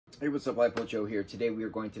Hey, what's up, lightboltjoe here. Today we are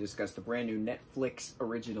going to discuss the brand new Netflix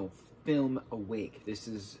original film, Awake. This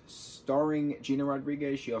is starring Gina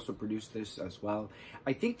Rodriguez. She also produced this as well.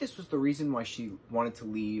 I think this was the reason why she wanted to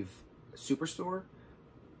leave Superstore.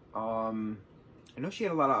 I know she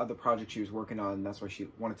had a lot of other projects she was working on, and that's why she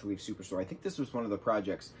wanted to leave Superstore. I think this was one of the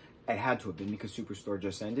projects. It had to have been because Superstore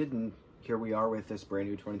just ended, and here we are with this brand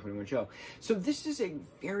new 2021 show. So this is a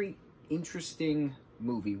very interesting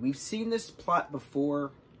movie. We've seen this plot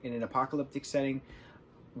before in an apocalyptic setting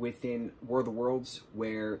within War of the Worlds,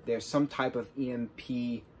 where there's some type of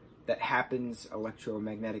EMP that happens,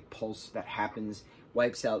 electromagnetic pulse that happens,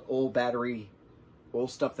 wipes out all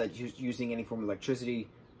stuff that's using any form of electricity,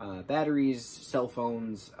 batteries, cell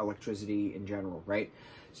phones, electricity in general, right?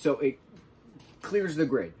 So it clears the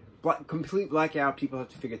grid. Complete blackout, people have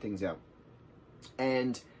to figure things out.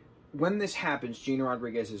 And when this happens, Gina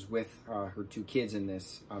Rodriguez is with her two kids in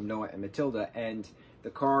this, Noah and Matilda, and the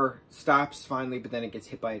car stops finally, but then it gets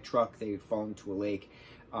hit by a truck. They fall into a lake.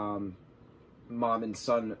 Mom and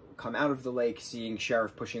son come out of the lake, seeing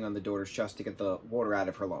Sheriff pushing on the daughter's chest to get the water out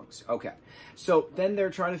of her lungs. Okay, so then they're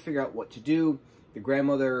trying to figure out what to do. The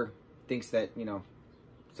grandmother thinks that, you know,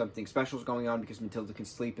 something special is going on because Matilda can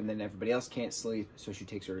sleep and then everybody else can't sleep, so she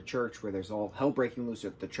takes her to church where there's all hell breaking loose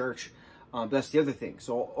at the church. That's the other thing.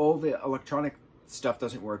 So all the electronic stuff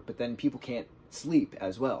doesn't work, but then people can't sleep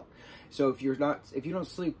as well. So if you don't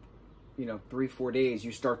sleep, you know, 3-4 days,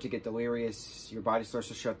 you start to get delirious, your body starts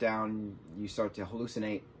to shut down, you start to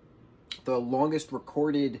hallucinate. The longest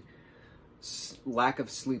recorded lack of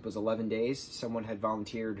sleep was 11 days. Someone had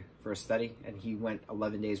volunteered for a study, and he went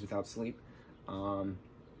 11 days without sleep.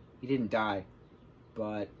 He didn't die,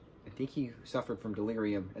 but I think he suffered from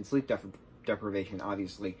delirium and sleep deprivation,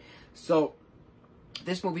 obviously. So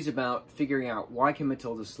this movie's about figuring out why can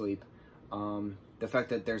Matilda sleep, the fact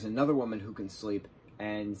that there's another woman who can sleep,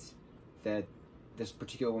 and that this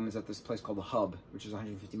particular woman's at this place called the Hub, which is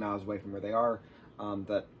 150 miles away from where they are,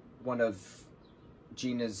 that one of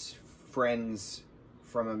Gina's friends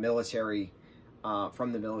from the military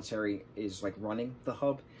is like running the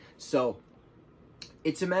Hub. So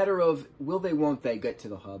it's a matter of will they, won't they get to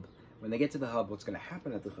the Hub. When they get to the Hub, what's going to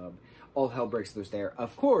happen at the Hub? All hell breaks loose there,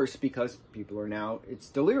 of course, because people are now, it's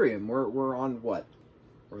delirium. We're on what?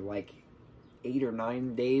 We're like 8 or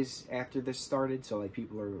 9 days after this started, so like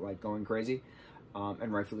people are like going crazy,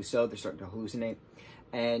 and rightfully so. They're starting to hallucinate.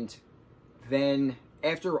 And then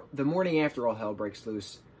after the morning after all hell breaks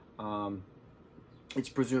loose, it's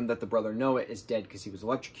presumed that the brother Noah is dead because he was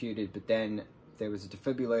electrocuted, but then there was a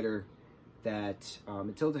defibrillator that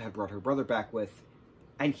Matilda had brought her brother back with,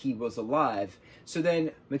 and he was alive. So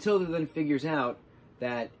then Matilda then figures out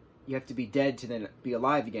that you have to be dead to then be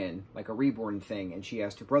alive again, like a reborn thing. And she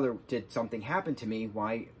asked her brother, did something happen to me?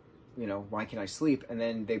 Why can I sleep? And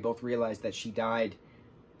then they both realized that she died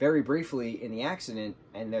very briefly in the accident,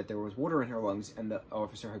 and that there was water in her lungs, and the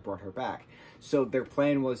officer had brought her back. So their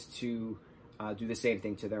plan was to do the same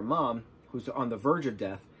thing to their mom, who's on the verge of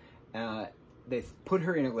death. They put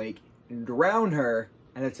her in a lake and drown her,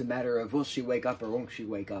 and it's a matter of will she wake up or won't she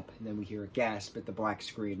wake up? And then we hear a gasp at the black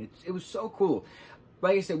screen. It was so cool.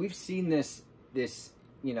 Like I said, we've seen this,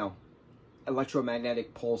 you know,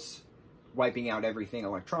 electromagnetic pulse wiping out everything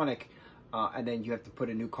electronic, and then you have to put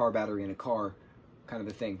a new car battery in a car, kind of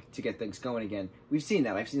a thing, to get things going again. We've seen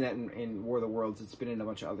that. I've seen that in War of the Worlds. It's been in a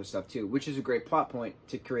bunch of other stuff too, which is a great plot point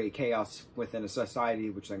to create chaos within a society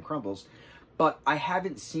which then crumbles. But I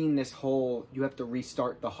haven't seen this whole, you have to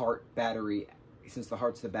restart the heart battery, since the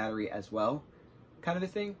heart's the battery as well, kind of a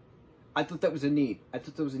thing. I thought that was a neat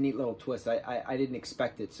little twist. I didn't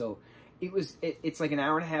expect it. So it's like an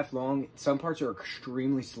hour and a half long. Some parts are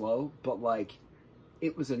extremely slow, but like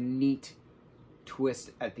it was a neat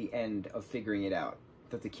twist at the end of figuring it out,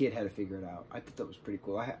 that the kid had to figure it out. I thought that was pretty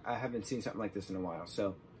cool. I haven't seen something like this in a while,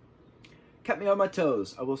 so kept me on my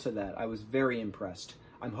toes. I will say that. I was very impressed.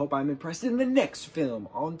 I hope I'm impressed in the next film.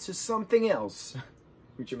 On to something else.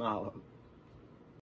 Mucho mahalo.